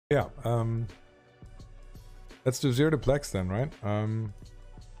Yeah, let's do 0 to PLEX then, right?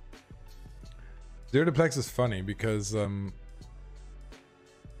 0 to PLEX is funny because yeah,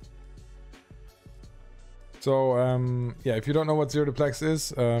 if you don't know what 0 to PLEX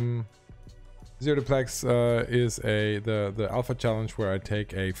is, 0 to PLEX is the alpha challenge where I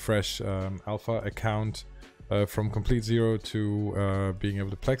take a fresh alpha account from complete zero to being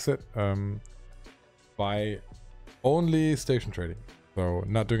able to PLEX it by only station trading, so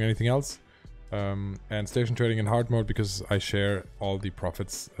not doing anything else, and station trading in hard mode because I share all the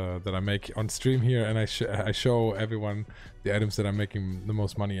profits that I make on stream here, and I show everyone the items that I'm making the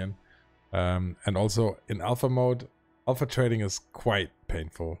most money in. And also in alpha mode, alpha trading is quite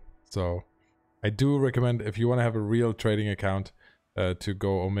painful. So I do recommend, if you want to have a real trading account, to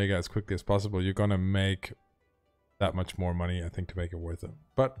go Omega as quickly as possible. You're gonna make that much more money, I think, to make it worth it.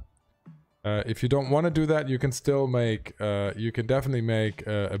 But if you don't want to do that, you can still make, you can definitely make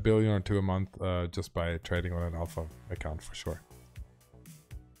a billion or two a month just by trading on an alpha account for sure.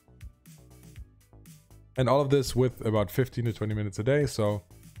 And all of this with about 15 to 20 minutes a day. So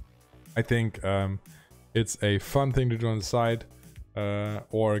I think it's a fun thing to do on the side,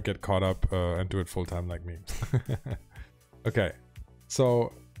 or get caught up and do it full time like me. Okay,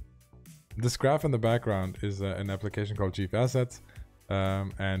 so this graph in the background is an application called Chief Assets,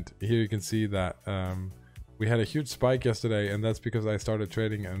 and here you can see that we had a huge spike yesterday, and that's because I started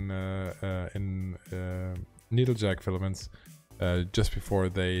trading in needlejack filaments just before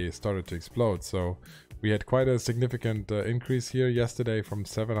they started to explode. So we had quite a significant increase here yesterday from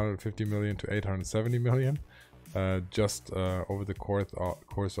 750 million to 870 million, just over the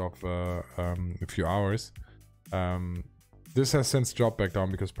course of a few hours. This has since dropped back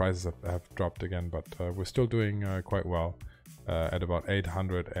down because prices have dropped again, but we're still doing quite well at about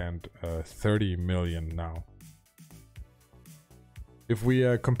 830 million now. If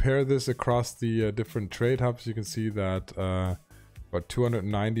we compare this across the different trade hubs, you can see that about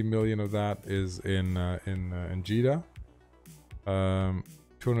 290 million of that is in JITA.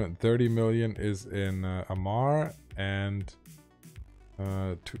 230 million is in Amar, and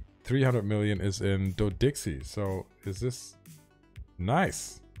 300 million is in Dodixie. So is this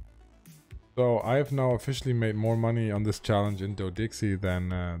nice? So I have now officially made more money on this challenge in Dodixie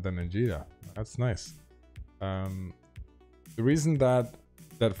than in JITA. That's nice. The reason that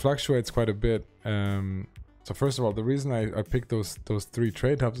fluctuates quite a bit. So first of all, the reason I picked those three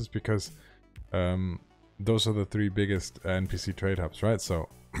trade hubs is because those are the three biggest NPC trade hubs, right? So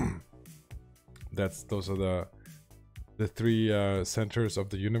those are the three centers of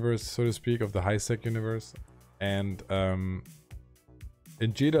the universe, so to speak, of the high-sec universe. And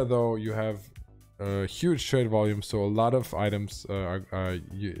in JITA, though, you have huge trade volume, so a lot of items there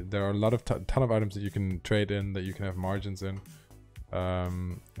are a lot of ton of items that you can trade in, that you can have margins in.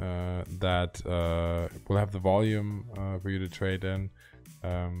 That will have the volume for you to trade in,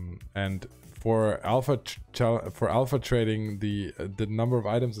 and for alpha trading, the number of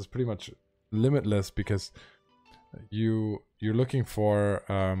items is pretty much limitless, because you're looking for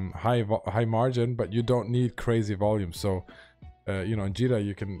high margin, but you don't need crazy volume. So you know, in JITA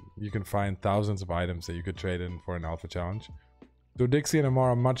you can find thousands of items that you could trade in for an alpha challenge. So Dixie and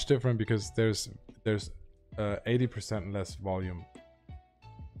Amar are much different because there's 80% less volume.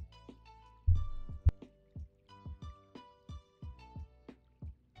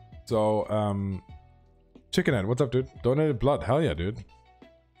 So Chickenhead, what's up, dude? Donated blood, hell yeah, dude.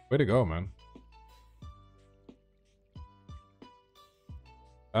 Way to go, man.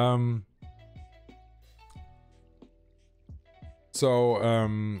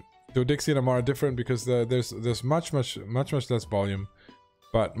 Dixie and Amar are different because there's much less volume,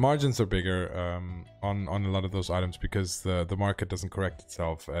 but margins are bigger on a lot of those items, because the market doesn't correct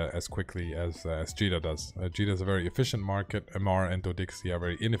itself as quickly as JITA does. JITA is a very efficient market. Amar and Dodixie are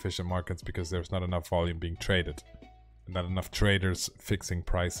very inefficient markets because there's not enough volume being traded, not enough traders fixing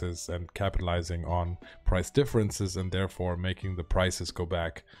prices and capitalizing on price differences, and therefore making the prices go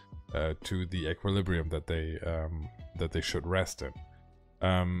back to the equilibrium that they should rest in.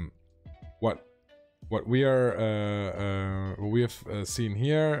 What we have seen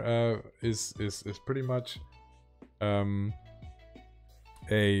here is pretty much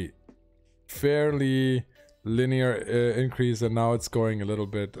a fairly linear increase, and now it's going a little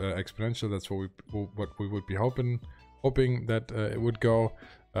bit exponential. That's what we would be hoping that it would go.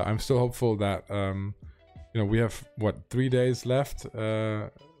 I'm still hopeful that you know, we have 3 days left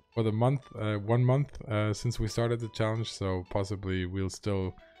for the month, 1 month since we started the challenge, so possibly we'll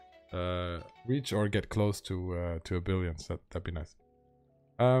still reach or get close to a billion. So that'd be nice.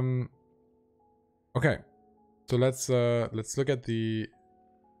 Okay, so let's look at the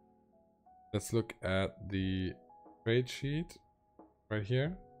let's look at the trade sheet right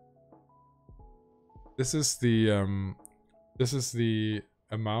here. This is the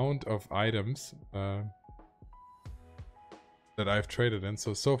amount of items that I've traded in.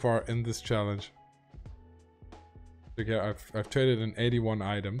 So far in this challenge, okay, I've traded in 81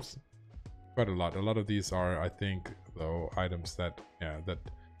 items. Quite a lot. A lot of these are, I think, though, items that that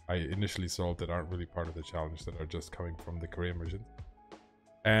I initially sold that aren't really part of the challenge, that are just coming from the Korean version.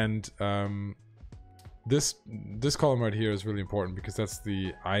 And this column right here is really important because that's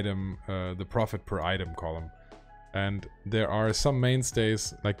the item, the profit per item column. And there are some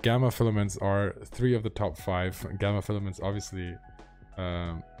mainstays, like gamma filaments are 3 of the top 5. Gamma filaments obviously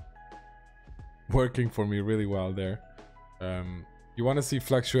working for me really well there. You want to see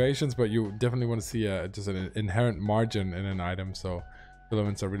fluctuations, but you definitely want to see just an inherent margin in an item, so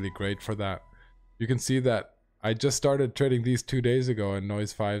filaments are really great for that. You can see that I just started trading these 2 days ago, and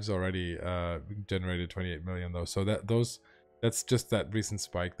Noise 5's already generated 28 million though. So that's just that recent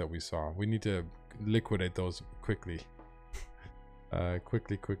spike that we saw. We need to liquidate those quickly.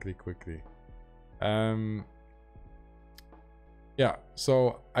 Quickly. Yeah,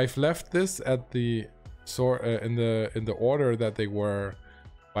 so I've left this at the in the order that they were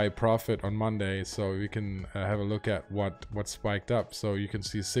by profit on Monday, so we can have a look at what spiked up. So you can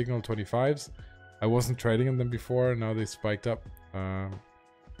see signal 25s. I wasn't trading in them before. Now they spiked up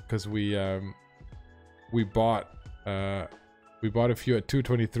because we bought a few at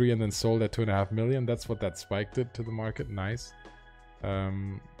 223 and then sold at 2.5 million. That's what that spiked it to the market. Nice.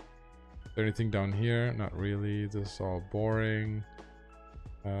 Is there anything down here? Not really. This is all boring.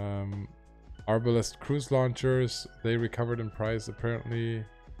 Arbalest cruise launchers, they recovered in price apparently.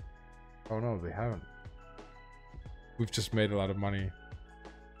 Oh no, they haven't. We've just made a lot of money.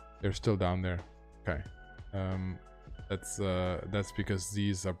 They're still down there. Okay. That's because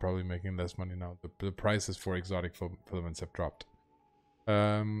these are probably making less money now. The prices for exotic filaments have dropped.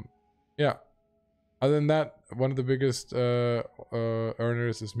 Yeah. Other than that, one of the biggest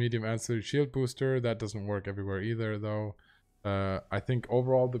earners is medium ancillary shield booster. That doesn't work everywhere either though. I think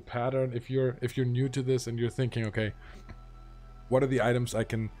overall the pattern, if you're new to this and you're thinking, okay, what are the items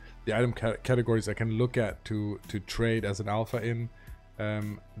the item categories I can look at to trade as an alpha in,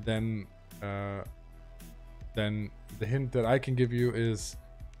 then the hint that I can give you is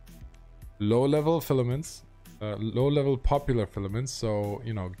low-level filaments, low-level popular filaments. So,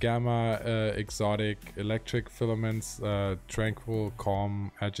 you know, gamma, exotic, electric filaments, tranquil,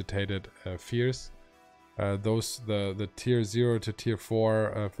 calm, agitated, fierce. Those the tier 0 to tier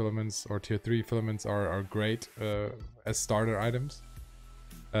 4 filaments or tier 3 filaments are great as starter items.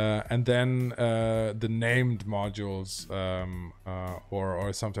 And then the named modules,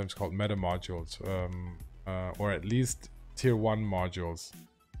 or sometimes called meta modules, or at least tier 1 modules.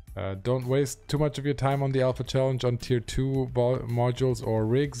 Don't waste too much of your time on the alpha challenge on tier 2 modules or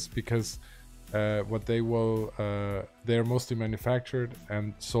rigs, because what they will, they're mostly manufactured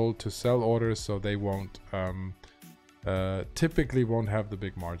and sold to sell orders, so they won't typically won't have the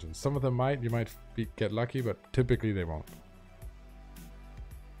big margins. Some of them might, you might get lucky, but typically they won't.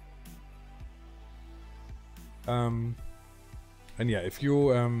 And yeah, if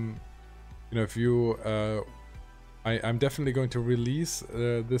you I'm definitely going to release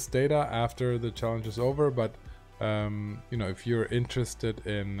this data after the challenge is over, but you know, if you're interested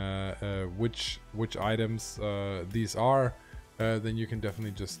in which items these are, then you can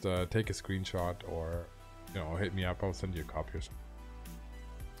definitely just take a screenshot, or you know, hit me up. I'll send you a copy or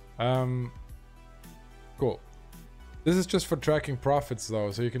something. Cool. This is just for tracking profits though,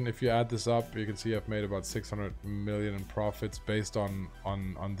 so you can, if you add this up, you can see I've made about 600 million in profits based on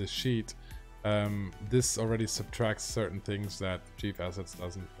this sheet. This already subtracts certain things that Chief Assets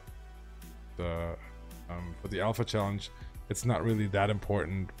doesn't. For the alpha challenge, it's not really that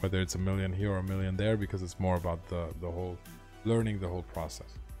important whether it's a million here or a million there, because it's more about the whole learning the whole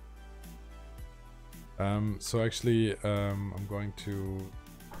process. So actually, I'm going to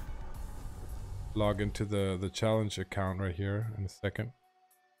log into the challenge account right here in a second.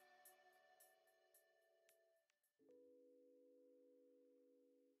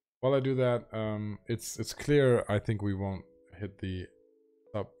 While I do that, it's clear I think we won't hit the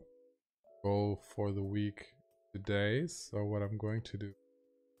sub goal for the week today. So what I'm going to do,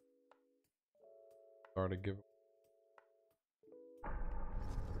 start a giveaway.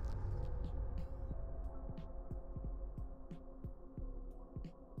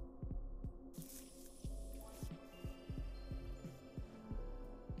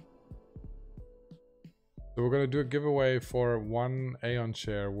 So So we're gonna do a giveaway for one Aeon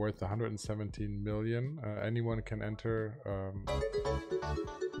share worth 117 million. Anyone can enter.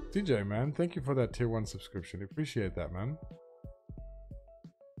 CJ, man, thank you for that tier 1 subscription. Appreciate that, man.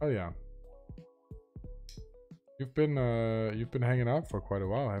 Oh yeah. You've been hanging out for quite a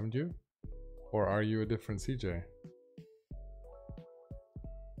while, haven't you? Or are you a different CJ?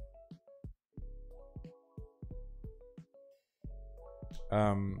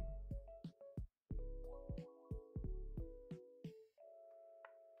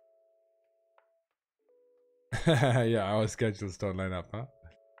 Yeah, our schedules don't line up, huh?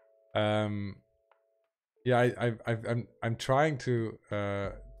 Yeah, I'm trying to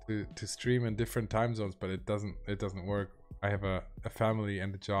stream in different time zones, but it doesn't work. I have a family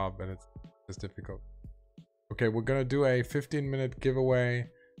and a job, and it's difficult. Okay, we're gonna do a 15-minute giveaway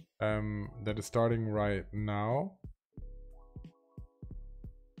that is starting right now.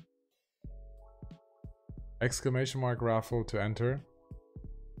 Exclamation mark raffle to enter.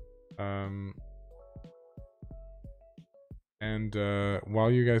 And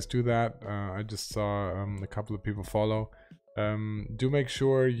while you guys do that, I just saw a couple of people follow. Do make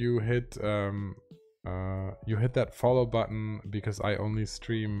sure you hit that follow button, because I only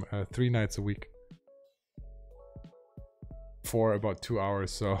stream 3 nights a week for about 2 hours,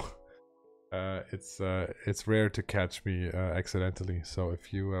 so it's rare to catch me accidentally. So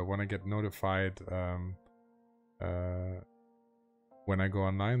if you want to get notified when I go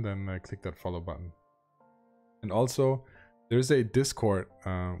online, then click that follow button. And also, there's a Discord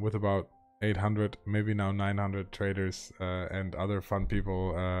with about 800, maybe now 900 traders and other fun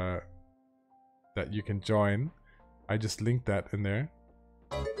people that you can join. I just linked that in there.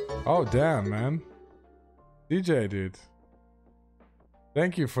 Oh, damn, man. DJ, dude.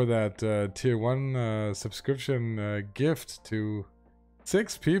 Thank you for that tier 1 subscription gift to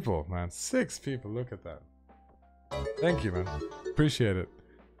 6 people, man. 6 people, look at that. Thank you, man. Appreciate it.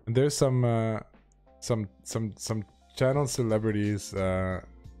 And there's some channel celebrities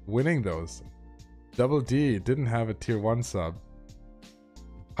winning those. Double D didn't have a tier 1 sub.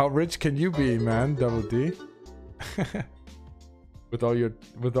 How rich can you be, man, Double D? with all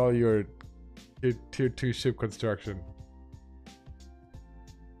your tier 2 ship construction.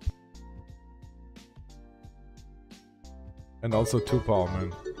 And also Tupal,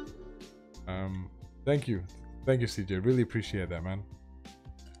 man. Thank you, CJ. Really appreciate that, man.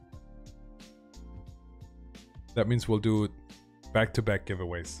 That means we'll do back-to-back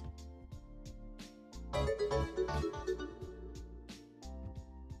giveaways.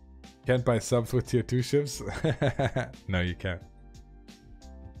 Can't buy subs with tier 2 ships? No, you can't.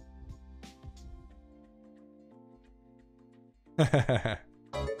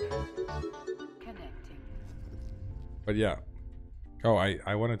 But yeah. Oh,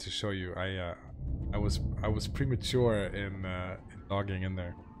 I wanted to show you. I was premature in logging in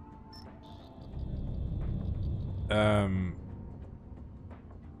there.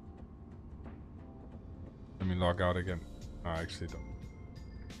 Let me log out again. No, I actually don't.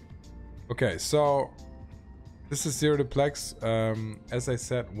 Okay, so this is Zero to Plex. As I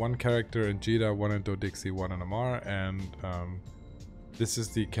said, 1 character in Jita, 1 in Dodixie, 1 in Amar, and this is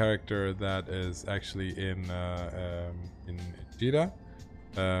the character that is actually in Jita.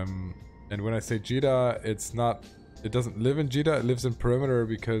 And when I say Jita, it doesn't live in Jita, it lives in Perimeter,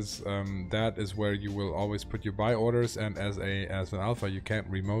 because that is where you will always put your buy orders, and as an alpha you can't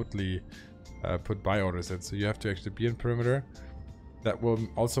remotely put buy orders in, so you have to actually be in Perimeter. That will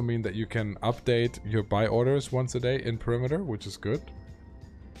also mean that you can update your buy orders once a day in Perimeter, which is good.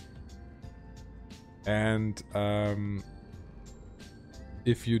 And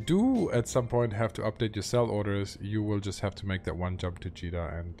if you do at some point have to update your sell orders, you will just have to make that 1 jump to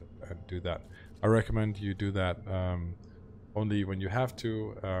Jita and do that. I recommend you do that only when you have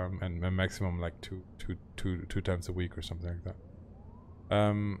to, and a maximum like two times a week or something like that.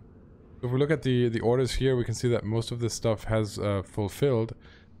 If we look at the orders here, we can see that most of this stuff has fulfilled.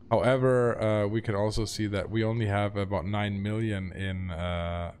 However, we can also see that we only have about 9 million in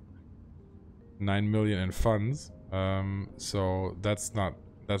funds. So that's not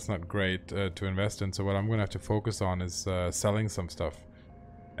great to invest in. So what I'm gonna have to focus on is selling some stuff.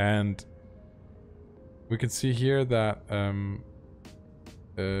 And we can see here that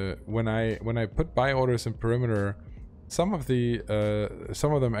when I put buy orders in Perimeter, some of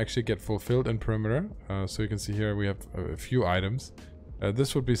them actually get fulfilled in Perimeter. So you can see here we have a few items.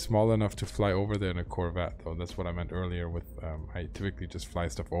 This would be small enough to fly over there in a Corvette, though. That's what I meant earlier with I typically just fly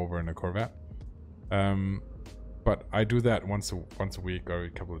stuff over in a Corvette. But I do that once a week or a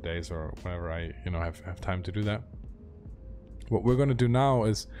couple of days or whenever I have time to do that. What we're going to do now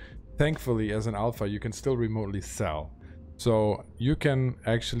is thankfully, as an alpha, you can still remotely sell. So you can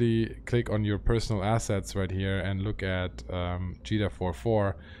actually click on your personal assets right here and look at GDA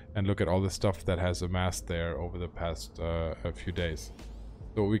 4.4 and look at all the stuff that has amassed there over the past a few days.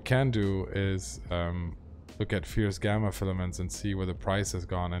 So what we can do is look at fierce gamma filaments and see where the price has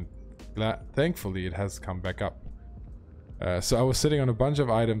gone, and thankfully it has come back up. So I was sitting on a bunch of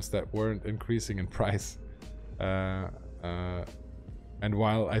items that weren't increasing in price. And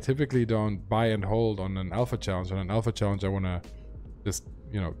while I typically don't buy and hold on an alpha challenge, I want to just,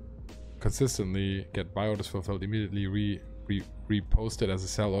 you know, consistently get buy orders fulfilled, immediately repost it as a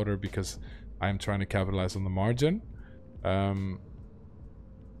sell order because I'm trying to capitalize on the margin.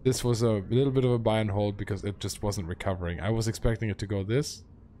 This was a little bit of a buy and hold because it just wasn't recovering. I was expecting it to go this,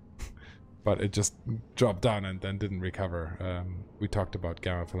 but it just dropped down and then didn't recover. We talked about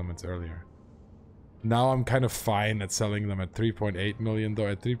gamma filaments earlier. Now I'm kind of fine at selling them at 3.8 million, though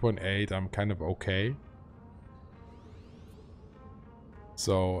at 3.8 I'm kind of okay.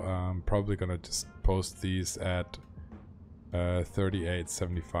 So I'm probably gonna just post these at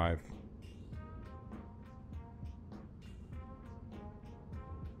 38.75.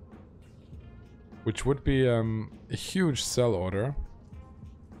 Which would be a huge sell order.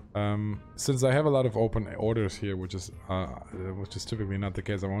 Since I have a lot of open orders here, which is typically not the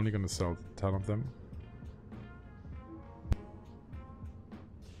case, I'm only gonna sell 10 of them.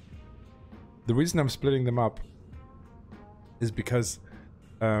 The reason I'm splitting them up is because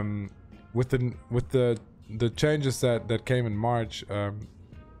with the changes that came in March,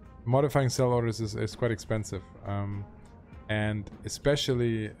 modifying sell orders is quite expensive, and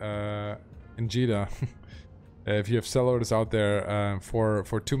especially in GDA, if you have sell orders out there for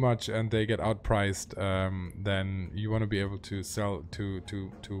too much and they get outpriced, then you want to be able to sell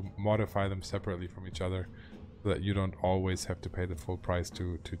to modify them separately from each other, so that you don't always have to pay the full price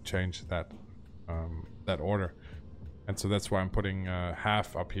to change that order. And so that's why I'm putting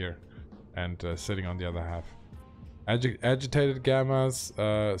half up here and sitting on the other half. Agitated gammas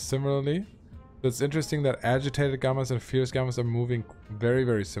similarly. So it's interesting that agitated gammas and fierce gammas are moving very,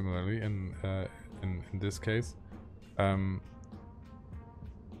 very similarly in this case.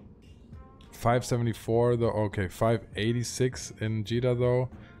 574 though, okay, 586 in GDA though,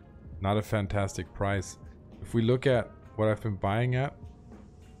 not a fantastic price. If we look at what I've been buying at,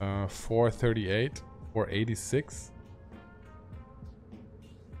 438, 486,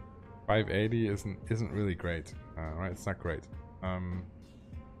 580 isn't really great, right? It's not great.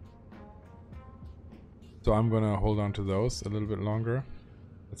 So I'm gonna hold on to those a little bit longer.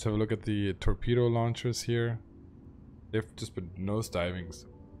 Let's have a look at the torpedo launchers here. They've just been nosediving.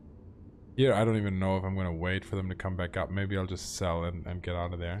 Here, I don't even know if I'm gonna wait for them to come back up. Maybe I'll just sell and get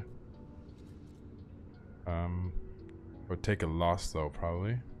out of there. Or take a loss though,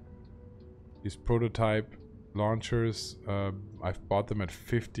 probably. These prototype launchers, I've bought them at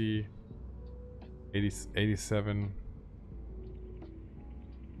 50, 80, 87.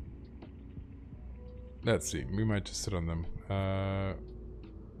 Let's see, we might just sit on them.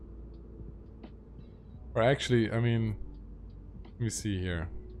 Or actually, I mean, let me see here.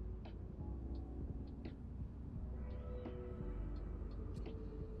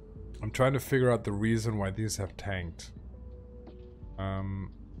 I'm trying to figure out the reason why these have tanked.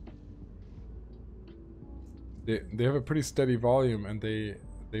 They have a pretty steady volume, and they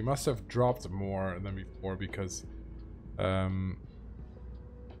must have dropped more than before because the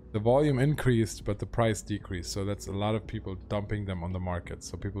volume increased but the price decreased. So that's a lot of people dumping them on the market.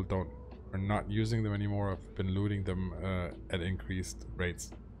 So people are not using them anymore. Have been looting them at increased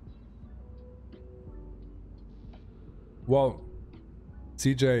rates. Well,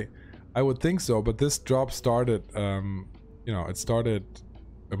 CJ, I would think so, but this drop started, you know, it started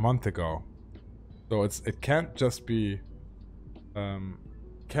a month ago, so it can't just be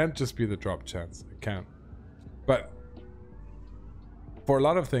the drop chance. It can't. But for a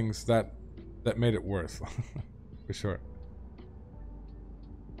lot of things, that made it worse, for sure.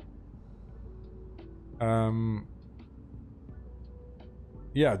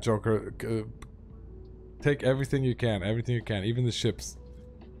 Yeah, Joker, take everything you can, even the ships.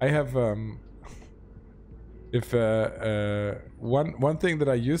 I have one thing that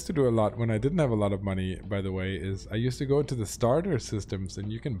I used to do a lot when I didn't have a lot of money, by the way, is I used to go into the starter systems,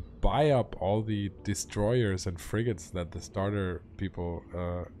 and you can buy up all the destroyers and frigates that the starter people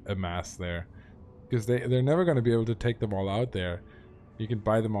amass there, because they're never going to be able to take them all out there. You can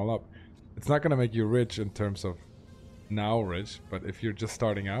buy them all up. It's not going to make you rich in terms of now rich, but if you're just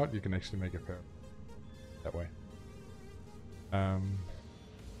starting out, you can actually make it fair that way.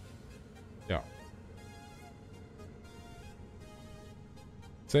 Yeah.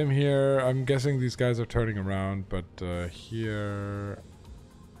 Same here. I'm guessing these guys are turning around, but here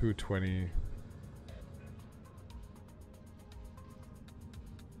 220.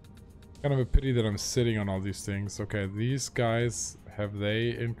 Kind of a pity that I'm sitting on all these things. Okay, these guys, have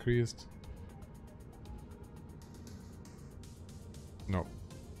they increased? No.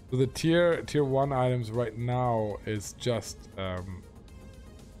 So the tier 1 items right now is just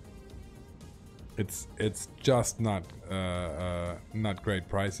it's just not great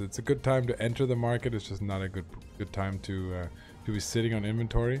prices. It's a good time to enter the market. It's just not a good time to be sitting on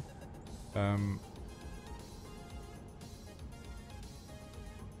inventory.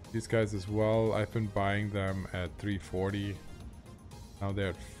 These guys as well. I've been buying them at 340. Now they're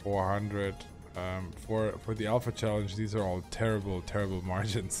at 400. For the alpha challenge, these are all terrible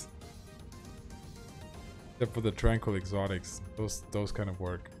margins. Except for the tranquil exotics, those kind of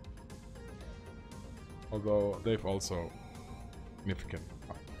work. Although they've also significant.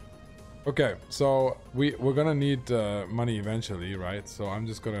 Okay, so we're gonna need money eventually, right? So I'm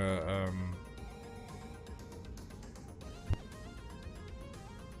just gonna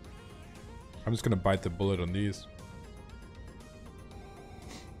bite the bullet on these.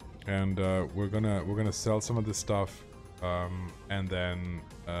 And we're gonna sell some of this stuff, and then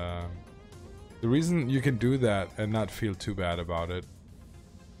the reason you can do that and not feel too bad about it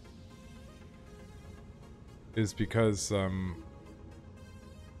is because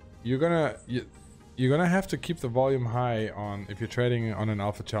you're gonna have to keep the volume high on if you're trading on an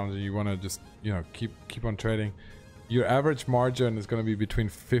alpha challenge and you want to just keep on trading. Your average margin is going to be between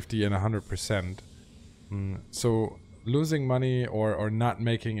 50 and 100%. So losing money or not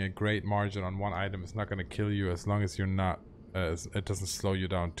making a great margin on one item is not going to kill you as long as you're not it doesn't slow you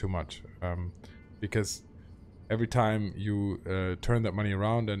down too much, because every time you turn that money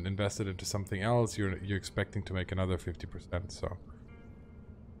around and invest it into something else, you're expecting to make another 50%.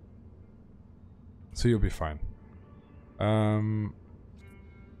 So you'll be fine.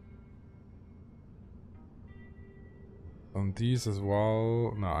 On these as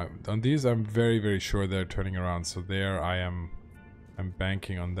well. No, on these I'm very sure they're turning around. So there I'm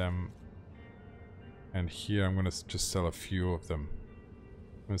banking on them. And here I'm gonna just sell a few of them.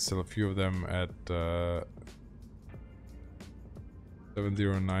 I'm gonna sell a few of them at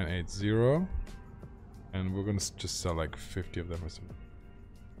 70980, and we're gonna just sell like 50 of them or something.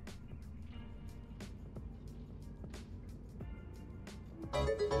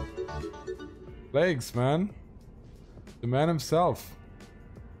 PLEX, man. The man himself.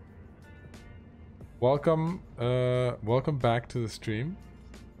 Welcome back to the stream.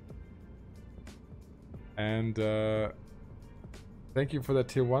 And thank you for that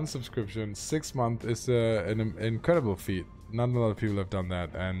tier 1 subscription. 6 months is an incredible feat. Not a lot of people have done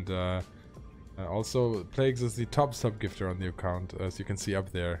that. And also, PLEX is the top sub-gifter on the account, as you can see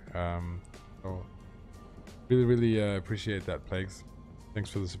up there. So really appreciate that, PLEX. Thanks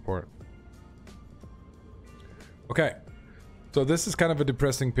for the support. Okay, so this is kind of a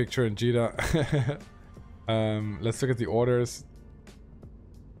depressing picture in Jita. Let's look at the orders.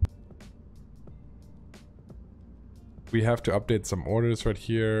 We have to update some orders right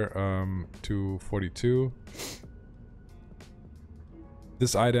here to 42.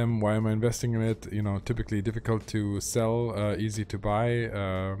 This item, why am I investing in it? You know, typically difficult to sell, easy to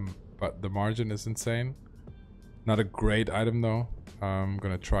buy, but the margin is insane. Not a great item though. I'm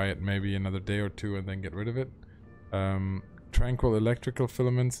gonna try it maybe another day or two and then get rid of it. Tranquil electrical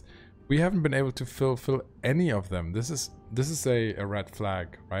filaments. We haven't been able to fill any of them. This is a red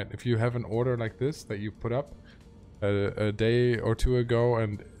flag, right? If you have an order like this that you put up a day or two ago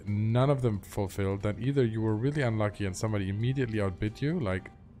and none of them fulfilled, then either you were really unlucky and somebody immediately outbid you, like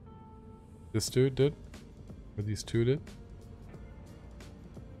this dude did, or these two did.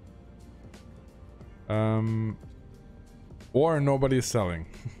 Or nobody is selling.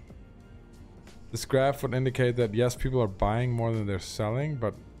 This graph would indicate that yes, people are buying more than they're selling,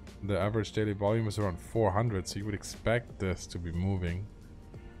 but the average daily volume is around 400, so you would expect this to be moving.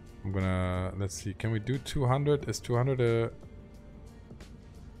 I'm gonna, let's see, can we do 200? Is 200 a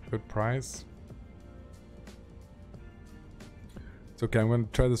good price? It's okay, I'm gonna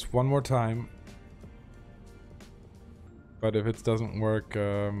try this one more time. But if it doesn't work,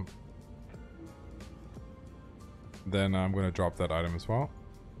 then I'm gonna drop that item as well.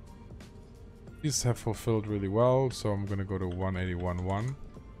 These have fulfilled really well, so I'm gonna go to 181.1.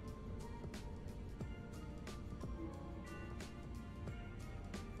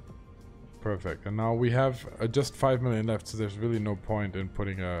 Perfect, and now we have just 5 million left, so there's really no point in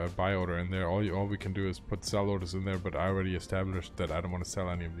putting a buy order in there. All we can do is put sell orders in there, but I already established that I don't want to sell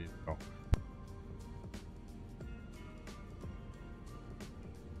any of these. So.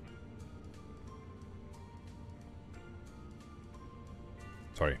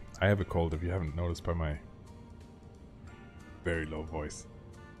 Sorry, I have a cold if you haven't noticed by my very low voice.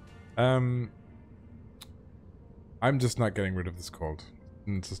 I'm just not getting rid of this cold.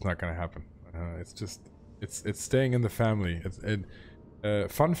 It's just not gonna happen. It's staying in the family.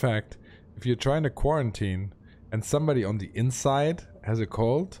 Fun fact, if you're trying to quarantine and somebody on the inside has a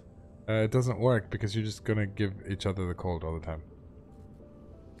cold, it doesn't work because you're just gonna give each other the cold all the time.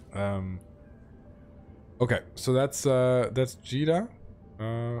 Okay, so that's Jita.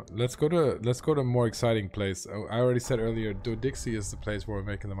 Let's go to a more exciting place. I already said earlier, Dixie is the place where we're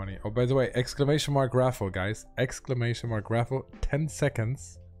making the money. Oh, by the way, exclamation mark raffle, guys. Exclamation mark raffle. 10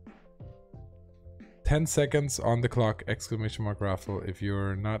 seconds. 10 seconds on the clock. Exclamation mark raffle. If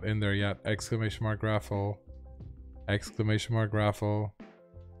you're not in there yet, exclamation mark raffle. Exclamation mark raffle.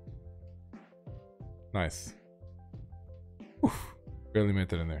 Nice. Oof. Barely made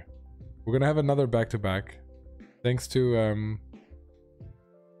that in there. We're gonna have another back-to-back. Thanks to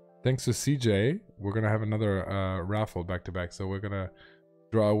CJ, we're gonna have another raffle back-to-back. So we're gonna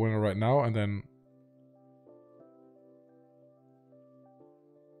draw a winner right now, and then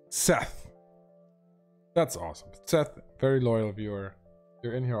Seth. That's awesome. Seth, very loyal viewer.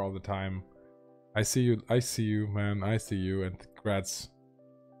 You're in here all the time. I see you, man. I see you, and congrats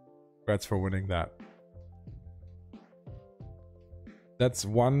for winning that. That's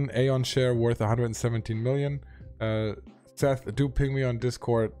one Aeon share worth 117 million. Seth, do ping me on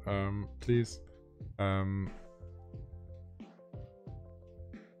Discord, please. And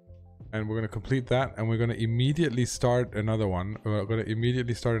we're gonna complete that, and we're gonna immediately start another one. We're gonna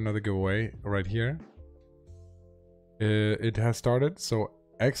immediately start another giveaway right here. It has started, so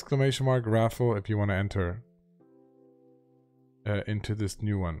exclamation mark raffle if you want to enter into this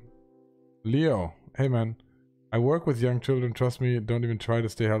new one. Leo, hey man, I work with young children. Trust me, don't even try to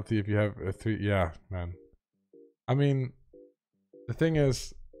stay healthy if you have a 3. Yeah, man. I mean, the thing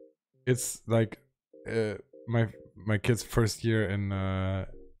is, it's like my kid's first year in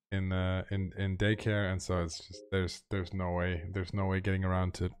daycare, and so it's just there's no way getting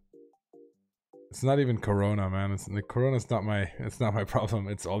around to it. It's not even Corona, man. The Corona's not my problem.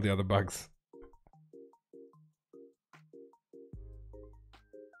 It's all the other bugs.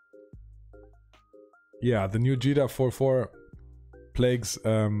 Yeah, the new Jita 4.4 Plagues.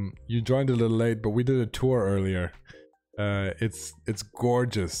 You joined a little late, but we did a tour earlier. It's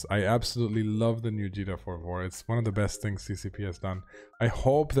gorgeous. I absolutely love the new Jita 4.4. It's one of the best things CCP has done. I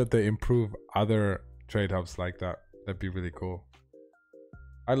hope that they improve other trade hubs like that. That'd be really cool.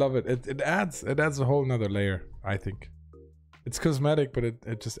 I love it. It adds a whole nother layer, I think. It's cosmetic, but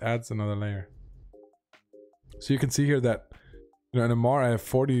it just adds another layer. So you can see here that, you know, in Amar I have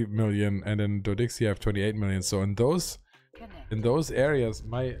 40 million, and in Dodixie I have 28 million. So in those areas,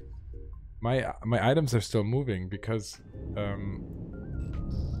 my items are still moving because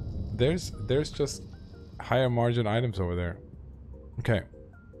there's just higher margin items over there. Okay.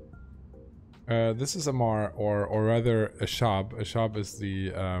 This is Amar, or rather a Shab. A Shab is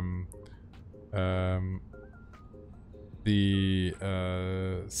the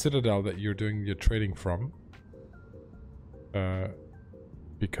citadel that you're doing your trading from.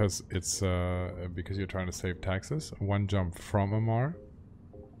 Because it's because you're trying to save taxes. One jump from Amar.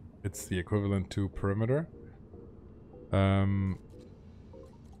 It's the equivalent to perimeter.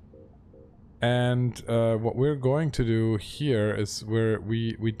 And what we're going to do here is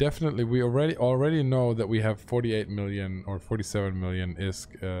we already know that we have 48 million or 47 million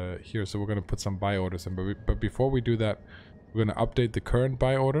ISK here, so we're going to put some buy orders in. But before we do that, we're going to update the current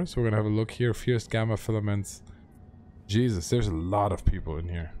buy order. So we're going to have a look here. Fierce Gamma Filaments. Jesus, there's a lot of people in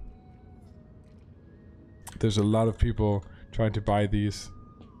here. There's a lot of people trying to buy these,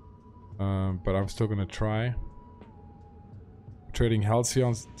 but I'm still going to try. Trading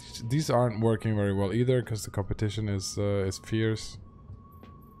Halcyons. These aren't working very well either because the competition is fierce.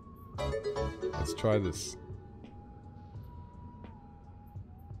 Let's try this.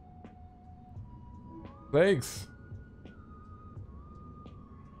 Plagues.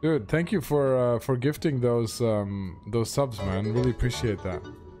 Dude, thank you for gifting those subs, man. Really appreciate that.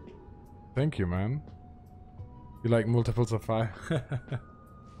 Thank you, man. You like multiples of 5?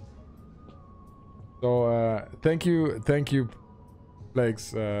 So thank you,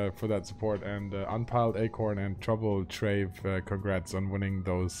 Plagues, for that support, and Unpiled Acorn and Trouble Trave, congrats on winning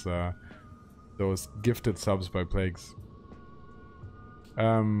those gifted subs by Plagues.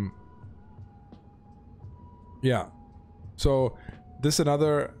 Yeah. So this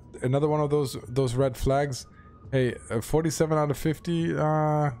another one of those red flags. Hey, 47 out of 50. You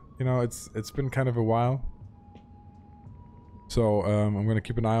know, it's been kind of a while. So I'm gonna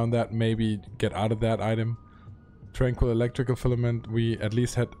keep an eye on that. Maybe get out of that item. Tranquil electrical filament, we at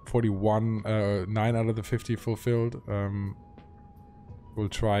least had 41, 9 out of the 50 fulfilled. We'll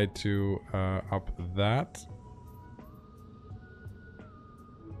try to up that.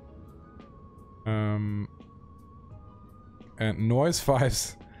 And noise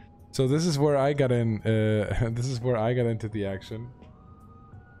fives. So this is where I got in. This is where I got into the action.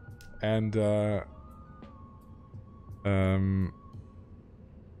 And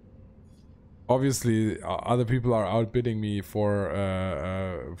obviously other people are outbidding me for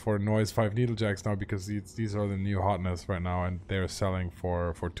noise 5 needle jacks now, because these are the new hotness right now, and they're selling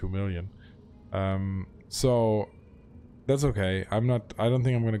for 2 million. So that's okay. I don't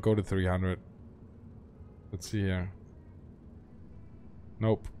think I'm gonna go to 300. Let's see here.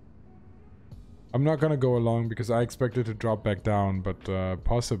 Nope. I'm not gonna go along because I expect it to drop back down, but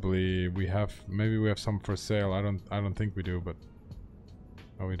possibly maybe we have some for sale. I don't think we do, but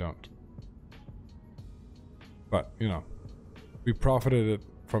no, we don't. But you know, we profited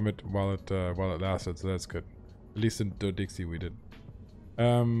from it while it lasted, so that's good. At least in the Dixie we did.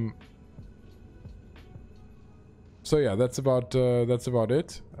 So yeah, that's about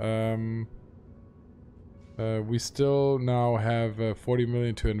it. We still now have 40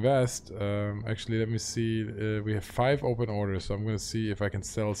 million to invest. Actually, let me see. We have 5 open orders, so I'm going to see if I can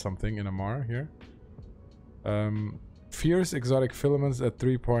sell something in Amar here. Fierce exotic filaments at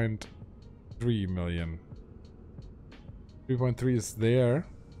 3.3 million. 3.3 is there.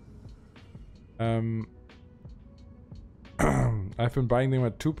 I've been buying them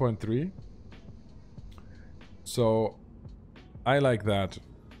at 2.3. So I like that.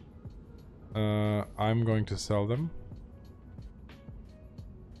 I'm going to sell them.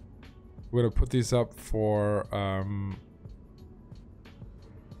 We're gonna put these up for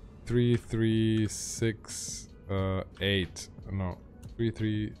 3368. No,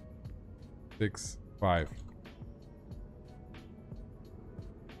 3365.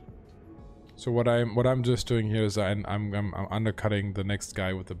 So what I'm just doing here is I'm undercutting the next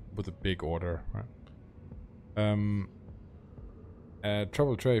guy with a big order, right?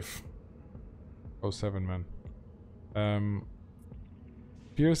 Trouble Trafe. 07, man.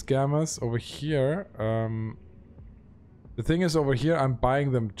 Fierce Gammas over here. The thing is, over here I'm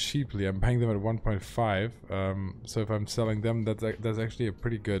buying them cheaply. I'm buying them at 1.5. So if I'm selling them, that's actually a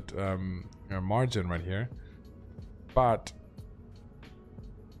pretty good margin right here. But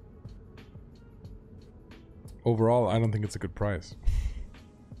overall, I don't think it's a good price.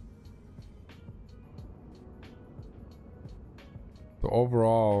 So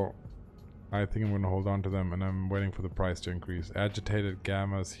overall, I think I'm going to hold on to them, and I'm waiting for the price to increase. Agitated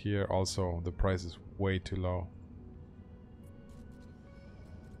Gammas here also, the price is way too low.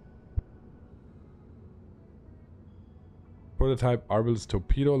 Prototype Arbalist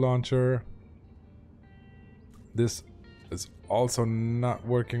Torpedo Launcher. This is also not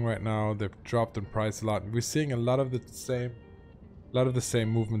working right now. They've dropped in price a lot. We're seeing a lot of the same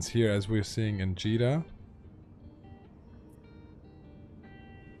movements here as we're seeing in Jita.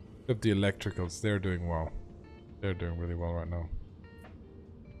 Except the electricals, they're doing well. They're doing really well right now.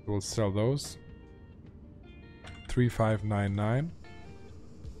 We'll sell those. 3599.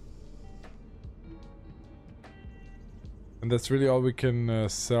 And that's really all we can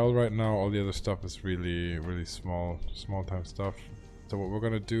sell right now. All the other stuff is really small time stuff. So what we're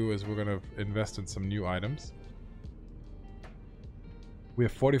gonna do is we're gonna invest in some new items. We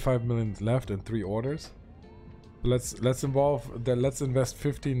have 45 million left and 3 orders. Let's invest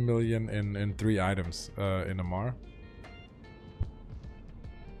 15 million in 3 items in Amar.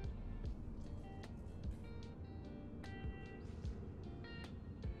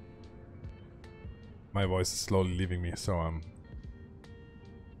 My voice is slowly leaving me, so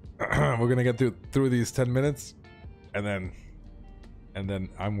we're gonna get through these 10 minutes, and then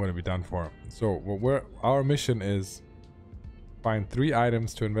I'm gonna be done for. So our mission is find 3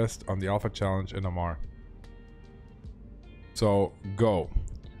 items to invest on the Alpha Challenge in Amar. So go.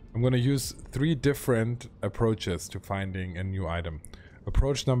 I'm gonna use 3 different approaches to finding a new item.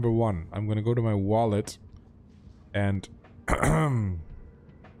 Approach number 1, I'm gonna go to my wallet and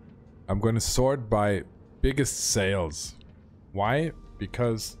I'm going to sort by biggest sales. Why?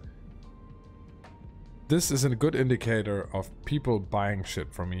 Because this is a good indicator of people buying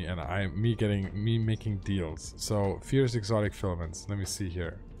shit from me and me making deals. So fierce exotic filaments. Let me see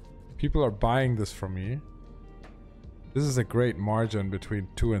here. People are buying this from me. This is a great margin between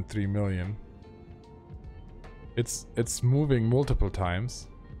 2 and 3 million. It's moving multiple times.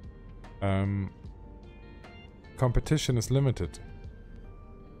 Competition is limited.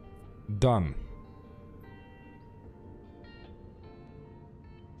 Done.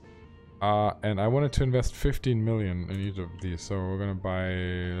 And I wanted to invest 15 million in each of these. So we're gonna buy,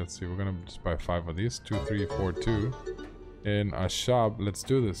 let's see, we're gonna just buy 5 of these. 2, 3, 4, 2. In a shop. Let's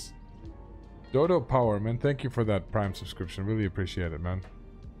do this. Dodo Power, man. Thank you for that Prime subscription. Really appreciate it, man.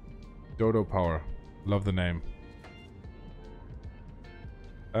 Dodo Power. Love the name.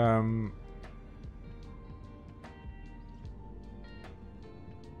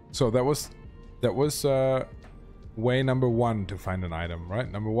 So that was way number 1 to find an item, right?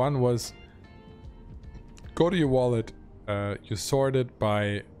 Number 1 was go to your wallet, you sort it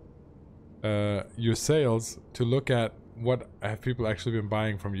by your sales to look at what have people actually been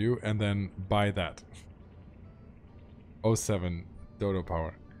buying from you, and then buy that. 07 Dodo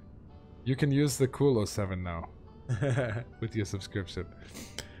Power. You can use the cool 07 now with your subscription.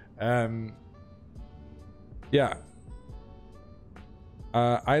 Yeah.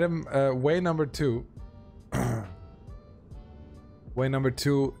 Item way number 2. Way number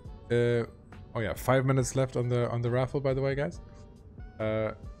 2. Oh yeah, 5 minutes left on the raffle, by the way, guys.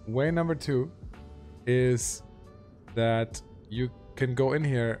 Way number 2 is that you can go in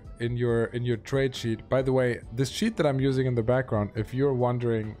here in your trade sheet. By the way, this sheet that I'm using in the background, if you're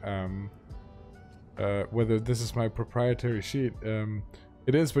wondering whether this is my proprietary sheet,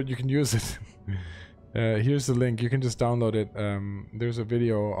 it is, but you can use it. Here's the link. You can just download it. There's a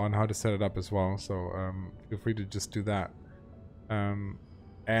video on how to set it up as well, so feel free to just do that.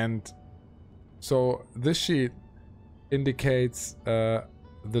 And so this sheet indicates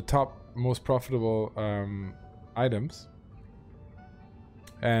the top most profitable items.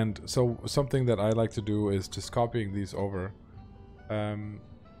 And so something that I like to do is just copying these over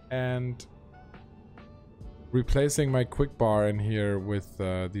and replacing my quick bar in here with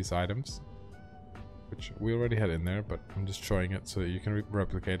these items, which we already had in there, but I'm just showing it so that you can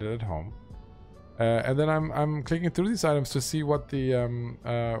replicate it at home. And then I'm clicking through these items to see what the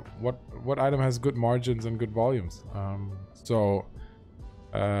what item has good margins and good volumes. So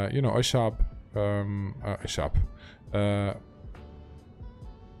you know, a shop.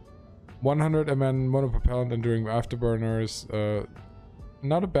 100 mn monopropellant enduring afterburners.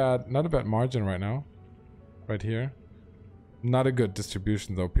 Not a bad margin right now, right here. Not a good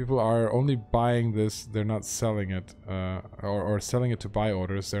distribution though. People are only buying this, they're not selling it, or selling it to buy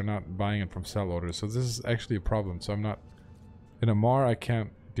orders. They're not buying it from sell orders. So this is actually a problem. So I'm not in a MAR. I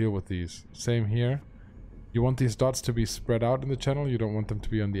can't deal with these. Same here. You want these dots to be spread out in the channel. You don't want them to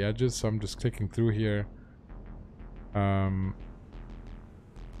be on the edges. So I'm just clicking through here.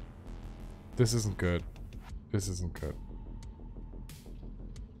 This isn't good. This isn't good.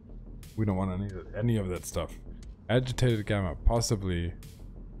 We don't want any of that stuff. Agitated gamma, possibly,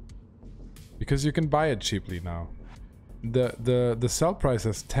 because you can buy it cheaply now. The sell price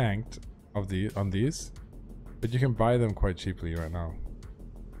has tanked on these, but you can buy them quite cheaply right now.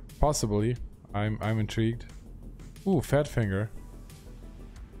 Possibly. I'm intrigued. Ooh, fat finger.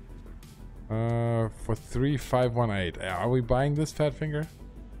 For 3518. Are we buying this fat finger?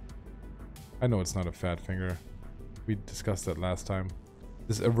 I know it's not a fat finger. We discussed that last time.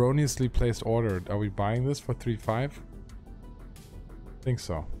 This erroneously placed order. Are we buying this for 3.5? I think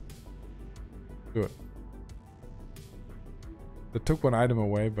so. Do it. They took one item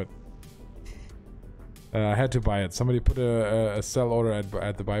away, but I had to buy it. Somebody put a sell order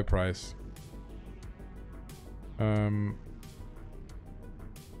at the buy price.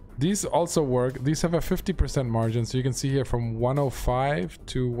 These also work. These have a 50% margin, so you can see here from 105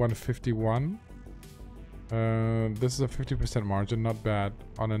 to 151. This is a 50% margin, not bad,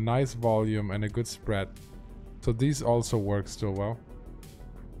 on a nice volume and a good spread. So these also work still well.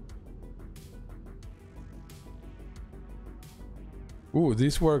 Ooh,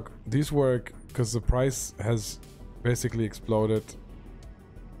 these work because the price has basically exploded.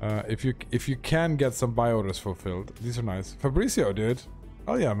 If you can get some buy orders fulfilled, these are nice. Fabricio, dude.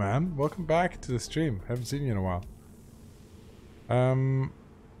 Oh yeah, man. Welcome back to the stream. Haven't seen you in a while.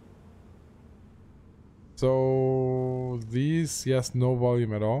 So these, yes, no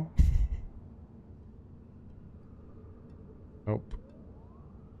volume at all. Nope.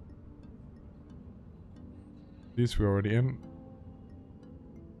 These were already in.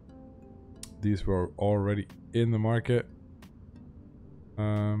 These were already in the market.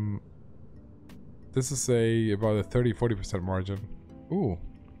 This is about a 30-40% margin. Ooh.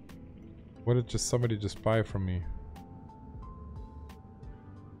 What did somebody just buy from me?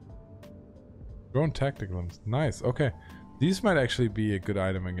 Drone tacticals. Nice. Okay. These might actually be a good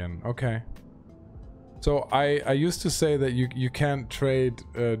item again. Okay. So I used to say that you can't trade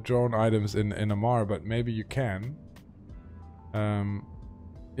drone items in MR, but maybe you can.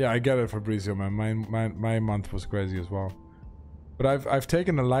 Yeah, I get it, Fabrizio, man. My month was crazy as well. But I've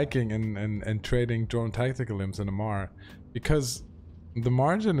taken a liking in trading drone tactical limbs in MR because the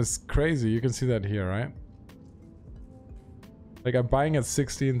margin is crazy. You can see that here, right? Like I'm buying at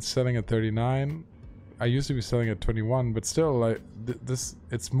 16, selling at 39. I used to be selling at 21, but still, like this,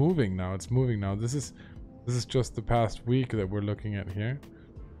 it's moving now. It's moving now. This is just the past week that we're looking at here.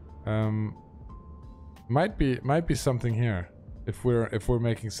 Might be something here if we're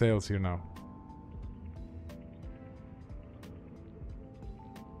making sales here now.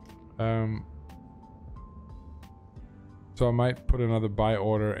 So I might put another buy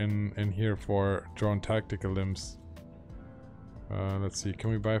order in here for drone tactical limbs. Let's see, can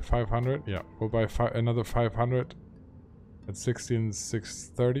we buy 500? Yeah, we'll buy another 500 at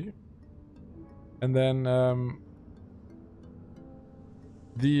 16,630. And then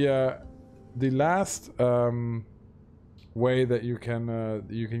the last way that you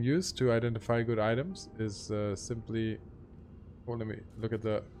can use to identify good items is simply. Oh, let me look at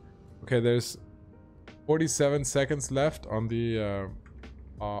the. Okay, there's 47 seconds left on the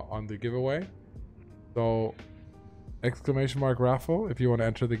giveaway. So exclamation mark raffle if you want to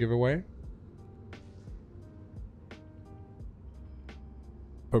enter the giveaway.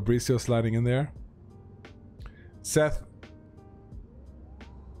 Fabricio sliding in there. Seth.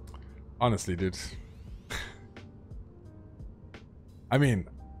 Honestly, dude. I mean,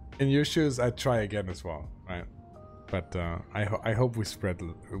 in your shoes, I'd try again as well, right? But I hope we spread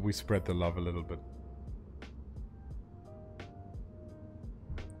the love a little bit.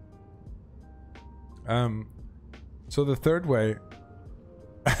 So the third way.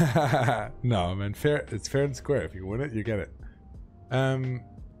 No, man, fair. It's fair and square. If you win it, you get it.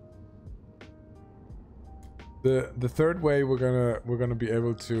 The third way we're gonna be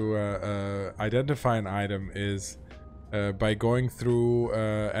able to identify an item is by going through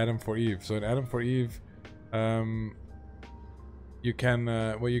Adam for Eve. So in Adam for Eve, you can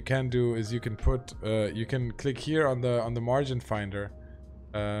what you can do is you can put you can click here on the margin finder,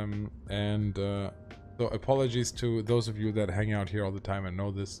 so apologies to those of you that hang out here all the time and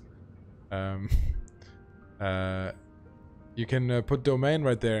know this. You can put domain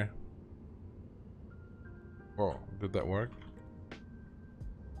right there. Oh, did that work?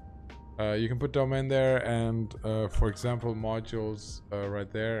 You can put domain there and for example modules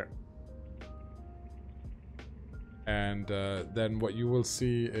right there. And then what you will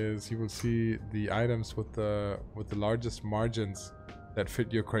see is you will see the items with the largest margins that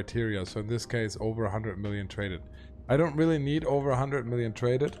fit your criteria. So in this case, over 100 million traded. I don't really need over 100 million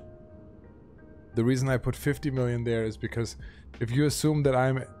traded. The reason I put 50 million there is because if you assume that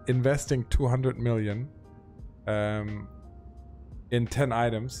I'm investing 200 million in 10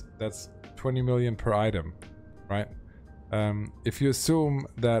 items, that's 20 million per item, right? If you assume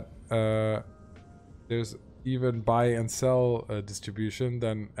that there's even buy and sell distribution,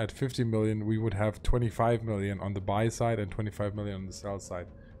 then at 50 million we would have 25 million on the buy side and 25 million on the sell side.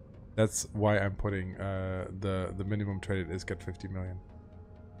 That's why I'm putting the minimum traded is get 50 million.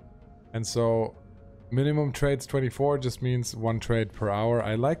 And so minimum trades 24 just means one trade per hour.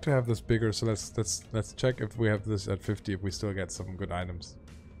 I like to have this bigger, so let's check if we have this at 50 if we still get some good items.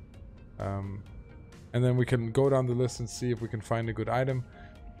 And then we can go down the list and see if we can find a good item.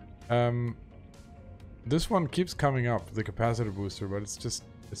 This one keeps coming up, the capacitor booster, but it's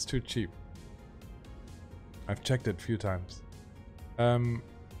too cheap. I've checked it a few times.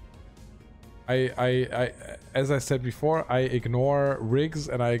 As I said before, I ignore rigs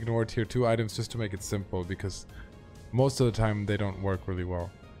and I ignore tier 2 items just to make it simple, because most of the time they don't work really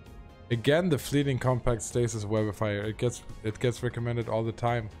well. Again, the fleeting compact stasis webifier, it gets recommended all the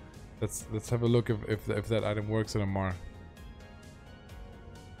time. Let's have a look if that item works in a MAR.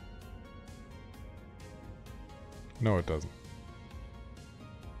 No, it doesn't.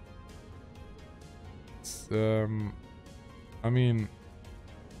 I mean,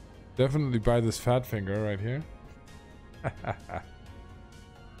 definitely buy this fat finger right here.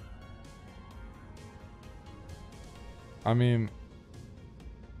 I mean,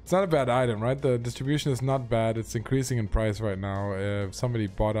 it's not a bad item, right? The distribution is not bad. It's increasing in price right now. If somebody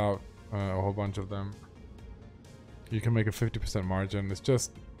bought out a whole bunch of them, you can make a 50% margin. It's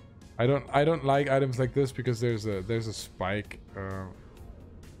just I don't like items like this because there's a spike.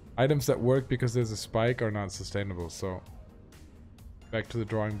 Items that work because there's a spike are not sustainable. So back to the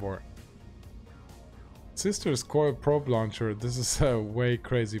drawing board. Sister's Coil Probe Launcher. This is way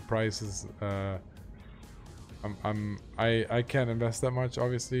crazy prices. I can't invest that much,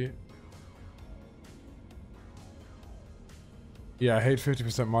 obviously. Yeah, I hate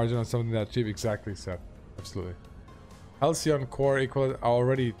 50% margin on something that cheap. Exactly, Seth. Absolutely. Halcyon Core equal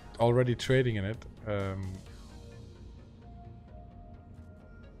already trading in it.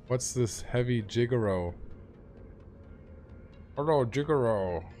 What's this heavy Gigaro? Hello,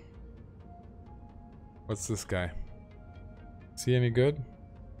 Gigaro. What's this guy? Is he any good?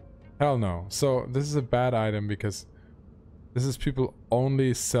 Hell no. So this is a bad item because this is people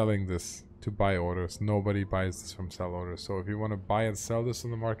only selling this to buy orders. Nobody buys this from sell orders. So if you want to buy and sell this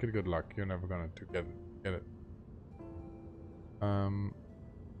on the market, good luck. You're never gonna get it.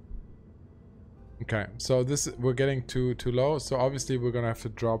 Okay, so this we're getting too low. So obviously we're gonna have to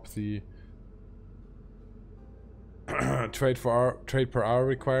drop the trade per hour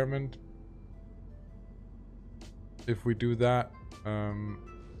requirement. If we do that, do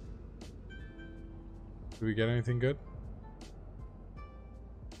we get anything good?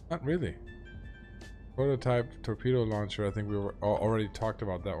 Not really. Prototype torpedo launcher, I think we were already talked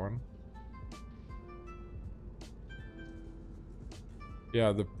about that one.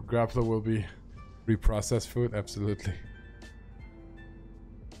 Yeah, the grappler will be reprocessed food, absolutely.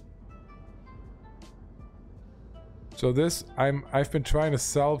 So this I've been trying to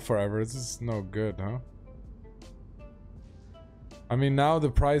sell forever. This is no good, huh? I mean, now the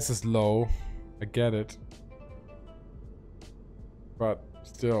price is low. I get it. But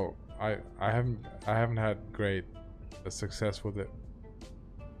still, I haven't had great success with it.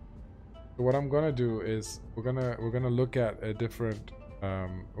 So what I'm gonna do is we're gonna look at a different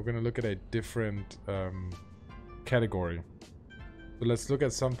category. So let's look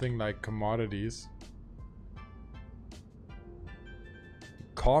at something like commodities.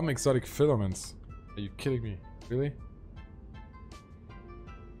 Calm exotic filaments. Are you kidding me? Really?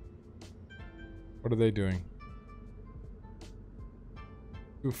 What are they doing?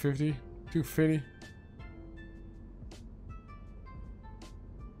 250? 250?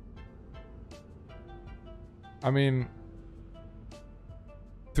 I mean,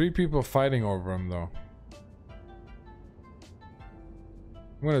 3 people fighting over him though.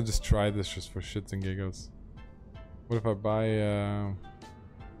 I'm gonna just try this just for shits and giggles. What if I buy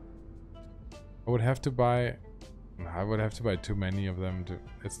I would have to buy too many of them to...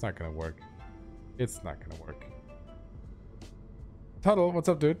 It's not gonna work. It's not gonna work. Tuttle, what's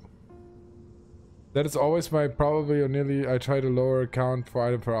up, dude? That is always my probably or nearly. I try to lower count for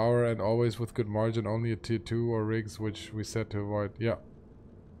item per hour and always with good margin, only a tier 2 or rigs, which we set to avoid. Yeah.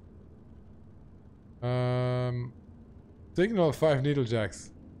 Signal 5 needle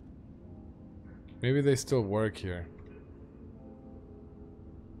jacks. Maybe they still work here.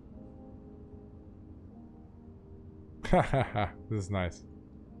 Hahaha, this is nice.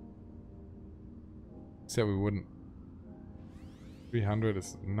 Said we wouldn't. 300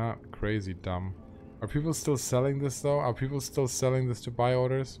 is not crazy dumb. Are people still selling this though? Are people still selling this to buy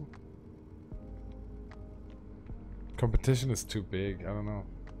orders? Competition is too big. I don't know.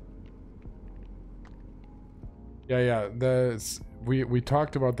 Yeah. We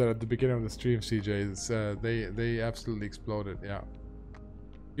talked about that at the beginning of the stream, CJ. They absolutely exploded. Yeah.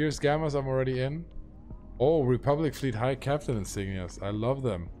 Here's Gammas. I'm already in. Oh, Republic Fleet High Captain insignias. I love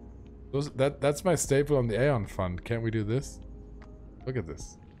them. That's my staple on the Aeon Fund. Can't we do this? Look at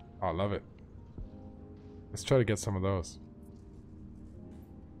this. Oh, I love it. Let's try to get some of those.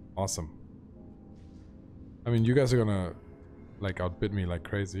 Awesome. I mean, you guys are gonna like outbid me like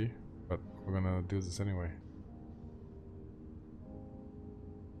crazy, but we're gonna do this anyway.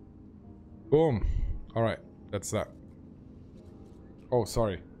 Boom. All right, that's that. Oh,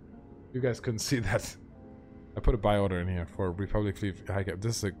 sorry. You guys couldn't see that. I put a buy order in here for Republic Fleet High Cap.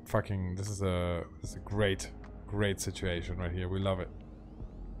 This is a great situation right here. We love it.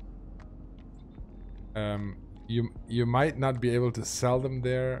 You might not be able to sell them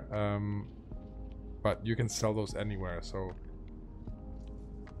there, but you can sell those anywhere. So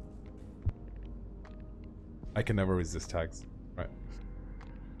I can never resist tags, right?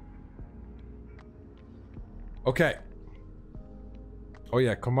 Okay. Oh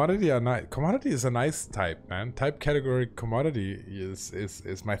yeah, commodity are nice. Commodity is a nice type, man. Type category commodity is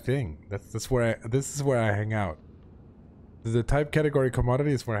my thing. This is where I hang out. The type category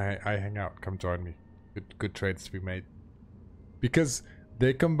commodity is where I hang out. Come join me. Good trades to be made. Because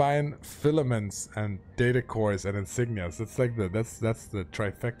they combine filaments and data cores and insignias. It's like that's the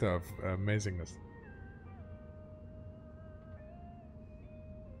trifecta of amazingness.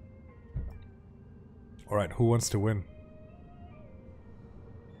 All right, who wants to win?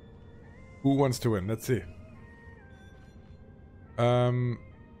 Who wants to win? Let's see.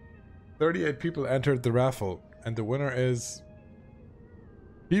 38 people entered the raffle, and the winner is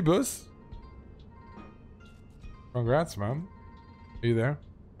Phoebus. Congrats, man. Are you there?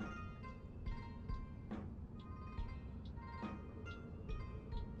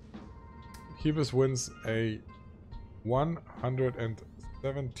 Phoebus wins a 100 and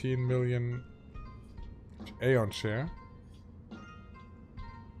 17 million Aeon share.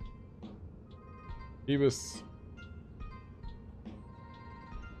 He was...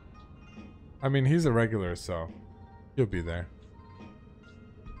 I mean, he's a regular, so he'll be there.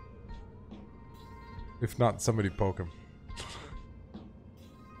 If not, somebody poke him.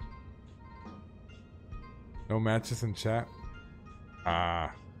 No matches in chat?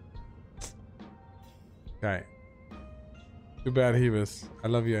 Ah. Okay. Too bad, Hebus. I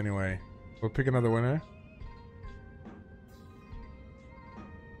love you anyway. We'll pick another winner.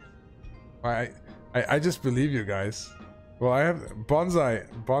 I just believe you guys. Well, I have Bonsai.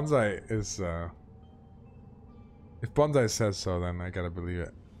 Bonsai is if Bonsai says so, then I gotta believe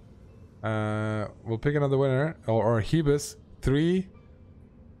it. We'll pick another winner or Hebus. 3,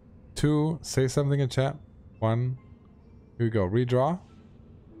 2. Say something in chat. 1. Here we go. Redraw.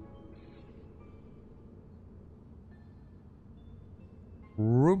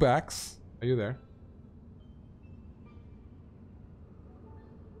 Rubax, are you there?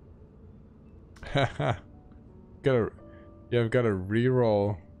 I've got a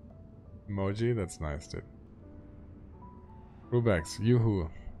reroll emoji. That's nice, dude. Rubax, juhu.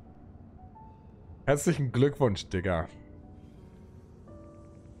 Herzlichen Glückwunsch, Digga.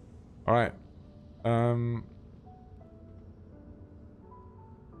 Alright.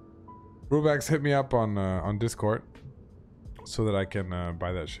 Rubax, hit me up on Discord so that I can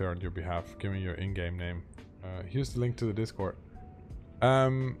buy that share on your behalf. Give me your in-game name. Here's the link to the Discord.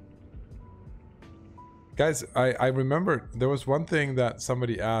 Guys, I remember there was one thing that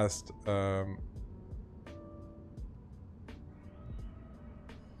somebody asked.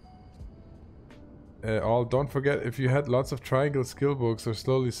 Don't forget, if you had lots of triangle skill books or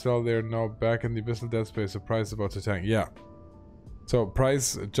slowly sell, they're now back in the Abyssal Dead Space, so price about to tank. Yeah. So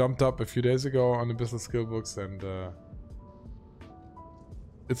price jumped up a few days ago on Abyssal skill books, and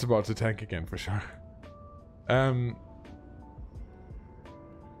it's about to tank again for sure.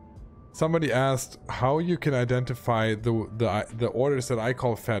 Somebody asked how you can identify the orders that I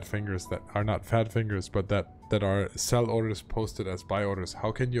call fat fingers, that are not fat fingers, but that are sell orders posted as buy orders.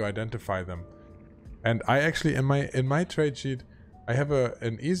 How can you identify them? And I actually, in my trade sheet, I have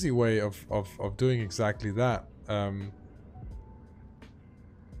an easy way of doing exactly that.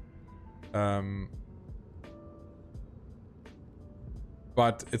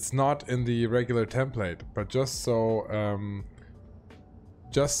 But it's not in the regular template. But just to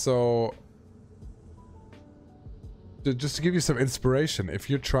give you some inspiration, if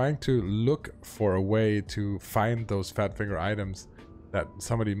you're trying to look for a way to find those fat finger items that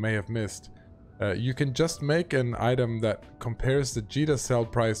somebody may have missed, you can just make an item that compares the JITA sell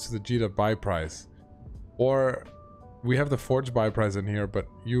price to the JITA buy price. Or we have the Forge buy price in here, but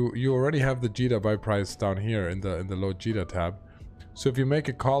you already have the JITA buy price down here in the load JITA tab. So if you make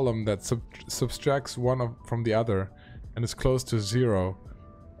a column that subtracts one from the other and is close to 0,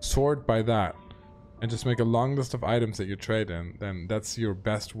 sort by that, and just make a long list of items that you trade in, then that's your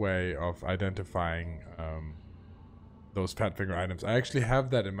best way of identifying those fat finger items. I actually have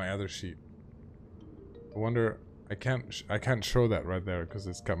that in my other sheet. I wonder, I can't show that right there because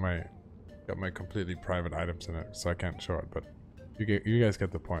it's got my completely private items in it, so I can't show it. But you guys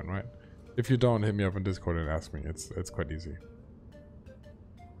get the point, right? If you don't, hit me up on Discord and ask me. It's quite easy.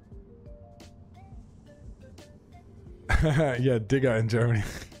 Yeah, Digga in Germany.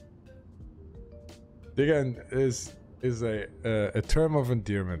 Digga is a term of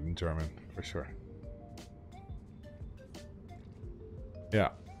endearment in German for sure.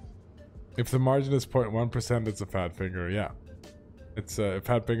 Yeah. If the margin is 0.1%, it's a fat finger. Yeah, it's a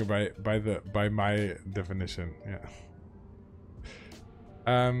fat finger by my definition.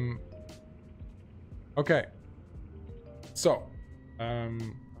 Yeah. Okay. So,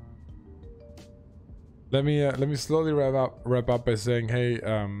 let me slowly wrap up by saying, hey,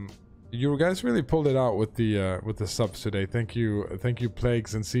 you guys really pulled it out with the subs today. Thank you,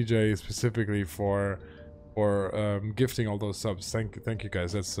 PLEX and CJ specifically for gifting all those subs. Thank you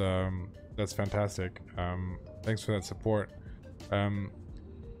guys. That's fantastic. Thanks for that support.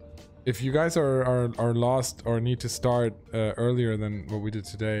 If you guys are lost or need to start earlier than what we did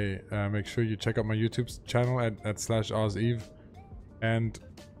today, make sure you check out my YouTube channel at /OzEve. And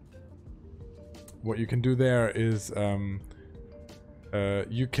what you can do there is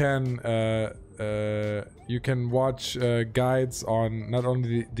you can watch guides on not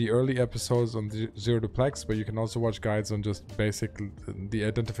only the early episodes on the Zero to Plex, but you can also watch guides on just basic the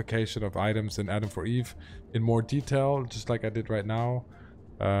identification of items in Adam for Eve in more detail, just like I did right now.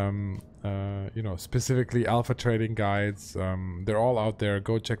 You know, specifically alpha trading guides. They're all out there.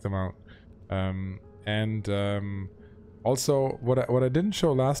 Go check them out. Also, what I didn't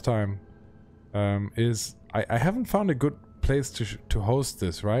show last time is I haven't found a good place to host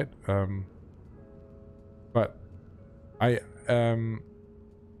this, right? But I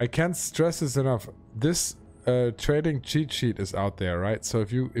can't stress this enough. This trading cheat sheet is out there, right? So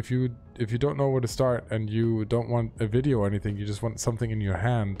if you don't know where to start and you don't want a video or anything, you just want something in your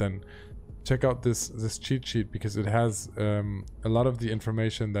hand, then check out this cheat sheet, because it has a lot of the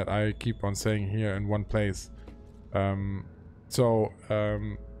information that I keep on saying here in one place.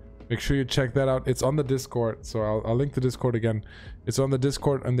 Make sure you check that out. It's on the Discord, so I'll link the Discord again. It's on the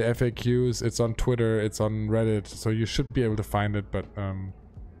Discord and the FAQs. It's on Twitter. It's on Reddit, so you should be able to find it. But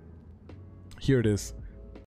here it is.